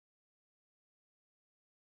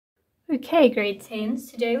Okay, grade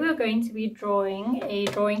 10s. Today we're going to be drawing a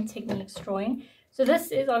drawing techniques drawing. So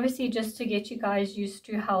this is obviously just to get you guys used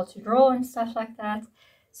to how to draw and stuff like that.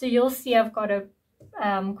 So you'll see I've got a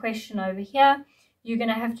question over here. You're going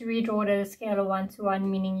to have to redraw it at a scale of 1 to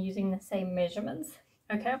 1, meaning using the same measurements.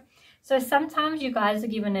 Okay, so sometimes you guys are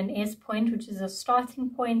given an S point, which is a starting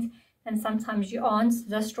point, and sometimes you aren't. So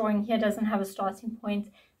this drawing here doesn't have a starting point.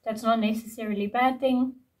 That's not necessarily a bad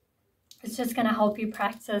thing. It's just going to help you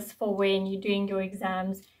practice for when you're doing your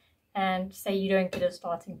exams and say you don't get a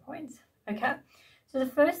starting point. Okay, so the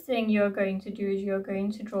first thing you're going to do is you're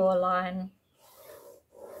going to draw a line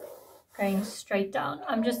going straight down.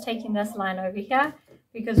 I'm just taking this line over here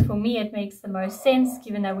because for me it makes the most sense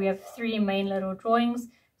given that we have three main little drawings.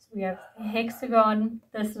 So we have the hexagon,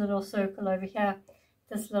 this little circle over here,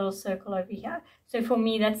 this little circle over here. So for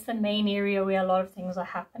me that's the main area where a lot of things are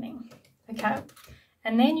happening. Okay.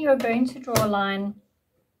 And then you're going to draw a line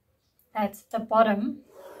at the bottom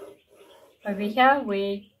over here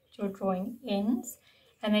where your drawing ends.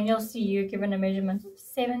 And then you'll see you're given a measurement of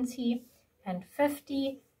 70 and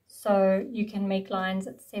 50. So you can make lines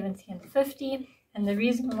at 70 and 50. And the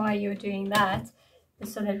reason why you're doing that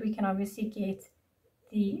is so that we can obviously get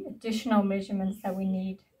the additional measurements that we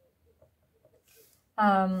need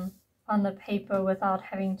on the paper without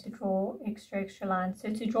having to draw extra lines.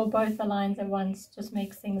 So to draw both the lines at once just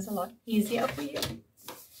makes things a lot easier for you.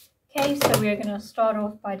 Okay, so we're going to start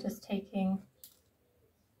off by just taking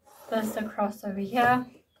this across over here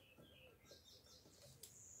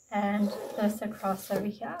and this across over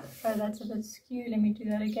here. So that's a bit skewed. Let me do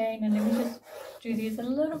that again, and let me just do these a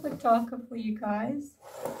little bit darker for you guys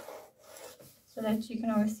so that you can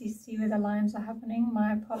obviously see where the lines are happening.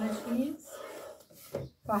 My apologies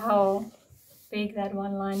for how big that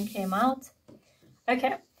one line came out.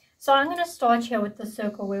 Okay, so I'm going to start here with the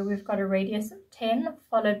circle where we've got a radius of 10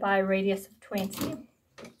 followed by a radius of 20.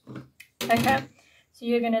 Okay, so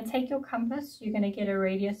you're going to take your compass, you're going to get a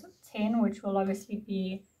radius of 10, which will obviously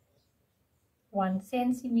be 1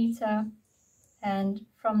 centimeter, and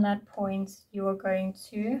from that point you are going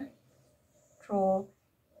to draw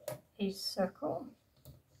a circle.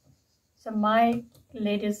 So my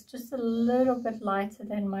lead is just a little bit lighter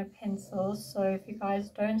than my pencil, so if you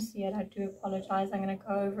guys don't see it, I do apologize. I'm going to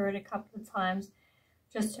go over it a couple of times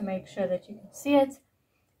just to make sure that you can see it.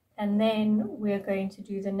 And then we're going to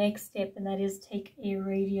do the next step, and that is take a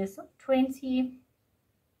radius of 20.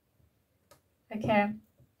 Okay,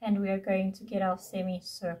 and we are going to get our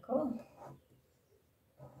semicircle.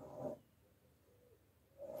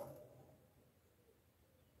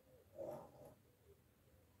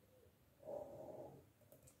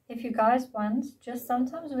 If you guys want, just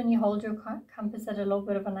sometimes when you hold your compass at a little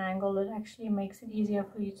bit of an angle, it actually makes it easier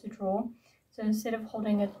for you to draw. So instead of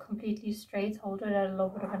holding it completely straight, hold it at a little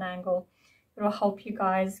bit of an angle. It will help you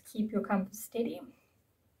guys keep your compass steady.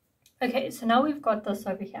 Okay, so now we've got this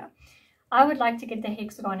over here. I would like to get the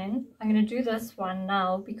hexagon in. I'm going to do this one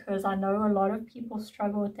now because I know a lot of people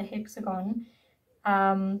struggle with the hexagon.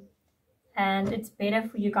 And it's better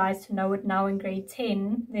for you guys to know it now in grade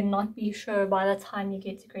 10 than not be sure by the time you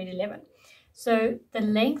get to grade 11. So the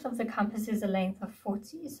length of the compass is a length of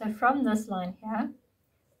 40. So from this line here,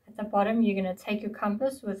 at the bottom, you're going to take your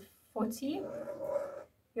compass with 40.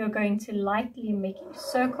 You're going to lightly make a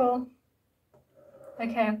circle.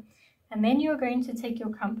 Okay, and then you're going to take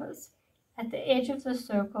your compass. At the edge of the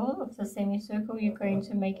circle, of the semicircle, you're going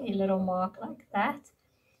to make a little mark like that.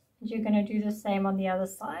 And you're going to do the same on the other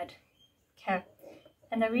side. Okay,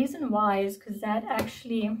 and the reason why is because that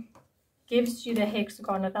actually gives you the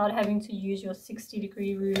hexagon without having to use your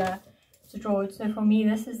 60-degree ruler to draw it. So for me,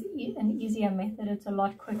 this is an easier method. It's a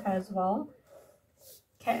lot quicker as well.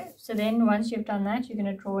 Okay, so then once you've done that, you're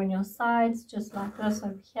going to draw in your sides just like this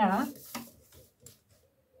over here.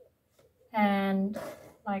 And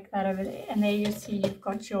like that over there. And there you see you've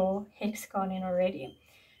got your hexagon in already.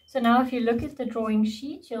 So now if you look at the drawing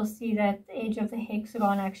sheet, you'll see that the edge of the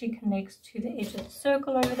hexagon actually connects to the edge of the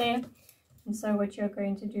circle over there. And so what you're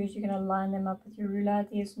going to do is you're going to line them up with your ruler.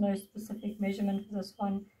 There's no specific measurement for this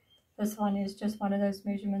one. This one is just one of those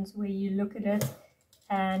measurements where you look at it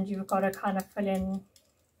and you've got to kind of fill in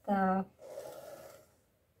the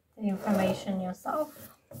information yourself.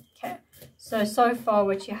 Okay, so far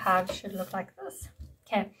what you have should look like this.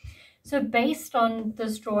 Okay, so based on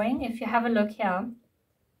this drawing, if you have a look here,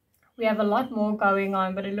 we have a lot more going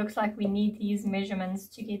on, but it looks like we need these measurements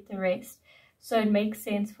to get the rest. So it makes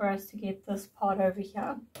sense for us to get this part over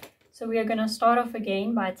here. So we are going to start off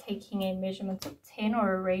again by taking a measurement of 10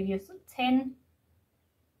 or a radius of 10.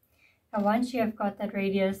 And once you have got that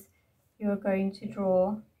radius, you're going to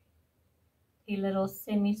draw a little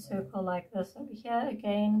semicircle like this over here.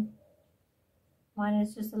 Again, mine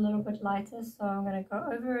is just a little bit lighter, so I'm going to go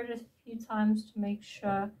over it a few times to make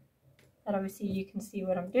sure that obviously you can see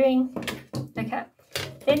what I'm doing. Okay,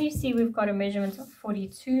 then you see we've got a measurement of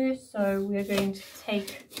 42, so we're going to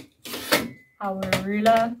take our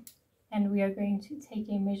ruler and we are going to take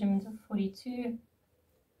a measurement of 42,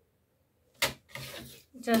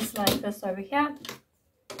 just like this over here.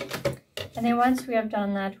 And then once we have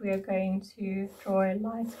done that, we are going to draw a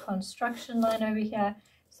light construction line over here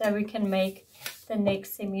so we can make the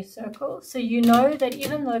next semicircle. So you know that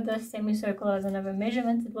even though this semicircle doesn't have a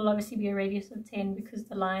measurement, it will obviously be a radius of 10 because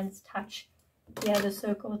the lines touch the other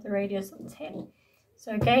circle with a radius of 10.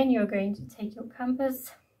 So again, you're going to take your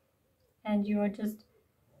compass and you are just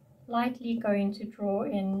lightly going to draw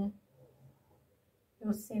in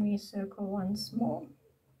your semicircle once more.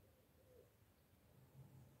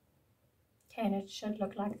 Okay, and it should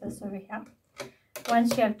look like this over here.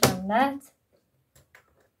 Once you have done that,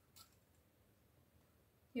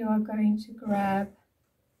 you are going to grab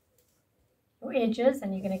your edges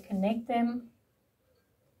and you're going to connect them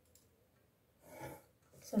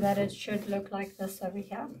so that it should look like this over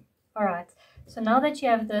here. Alright, so now that you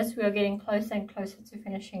have this, we are getting closer and closer to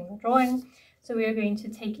finishing the drawing. So we are going to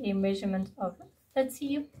take a measurement of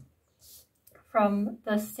 30 from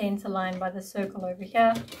the center line by the circle over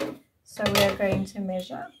here. So we are going to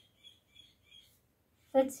measure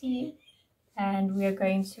 30 and we are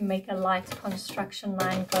going to make a light construction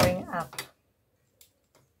line going up.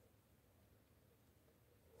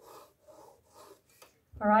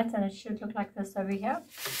 Alright, and it should look like this over here.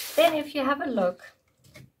 Then if you have a look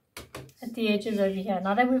at the edges over here,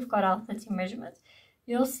 now that we've got our 30 measurements,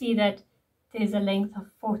 you'll see that there's a length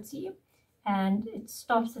of 40 and it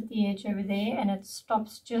stops at the edge over there and it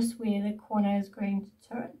stops just where the corner is going to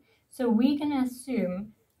turn. So we're going to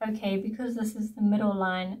assume, okay, because this is the middle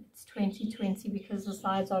line, it's 20, 20 because the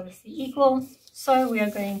sides are obviously equal. So we are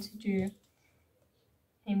going to do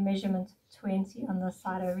a measurement of 20 on this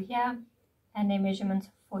side over here and a measurement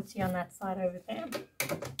of 40 on that side over there.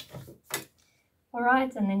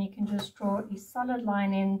 Alright, and then you can just draw a solid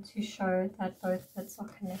line in to show that both bits are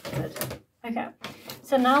connected. Okay,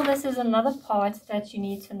 so now this is another part that you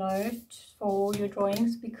need to know for your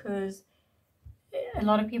drawings because a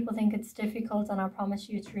lot of people think it's difficult and I promise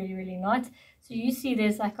you it's really, really not. So you see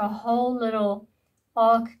there's like a whole little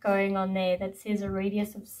arc going on there that says a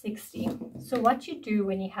radius of 60. So what you do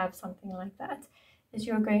when you have something like that is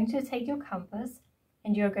you're going to take your compass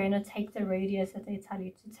and you're going to take the radius that they tell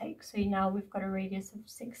you to take. So now we've got a radius of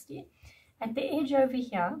 60. At the edge over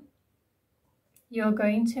here, you're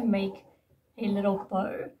going to make a little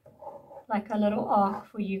bow, like a little arc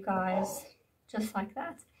for you guys, just like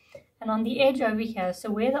that. And on the edge over here, so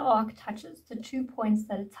where the arc touches, the 2 points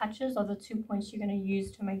that it touches are the 2 points you're going to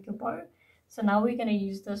use to make your bow. So now we're going to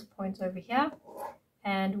use this point over here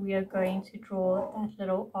and we are going to draw that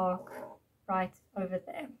little arc right over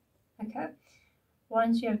there. Okay,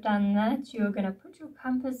 once you have done that, you're going to put your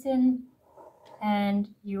compass in and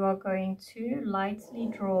you are going to lightly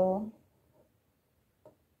draw,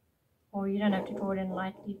 or you don't have to draw it in,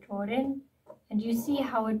 lightly draw it in, and you see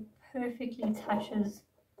how it perfectly touches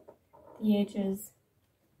the edges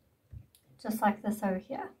just like this over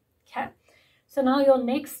here. Okay, so now your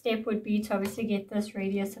next step would be to obviously get this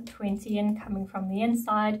radius of 20 in coming from the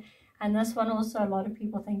inside, and this one also a lot of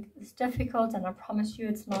people think is difficult and I promise you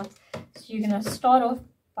it's not. So you're going to start off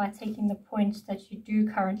by taking the point that you do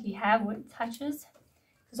currently have where it touches,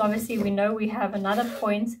 because obviously we know we have another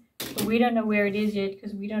point but we don't know where it is yet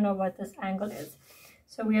because we don't know what this angle is.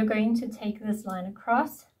 So we are going to take this line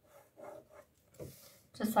across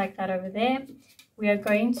just like that over there. We are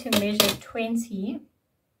going to measure 20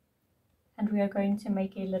 and we are going to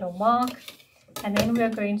make a little mark, and then we are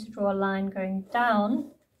going to draw a line going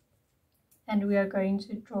down and we are going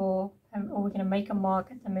to draw, or we're going to make a mark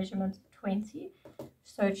at the measurement of 20,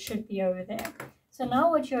 so it should be over there. So now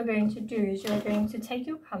what you're going to do is you're going to take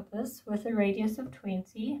your compass with a radius of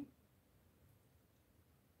 20,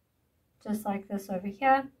 just like this over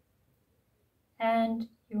here, and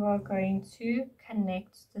you are going to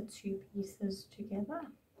connect the two pieces together.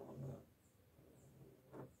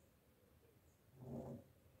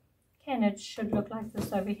 Okay, and it should look like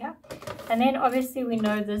this over here. And then obviously we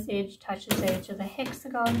know this edge touches the edge of the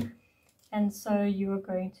hexagon, and so you are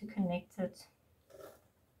going to connect it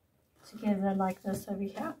together like this over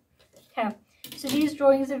here. Okay, so these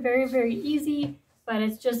drawings are very, very easy, but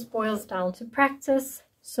it just boils down to practice.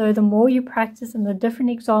 So the more you practice and the different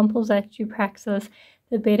examples that you practice,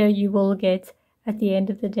 the better you will get at the end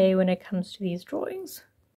of the day when it comes to these drawings.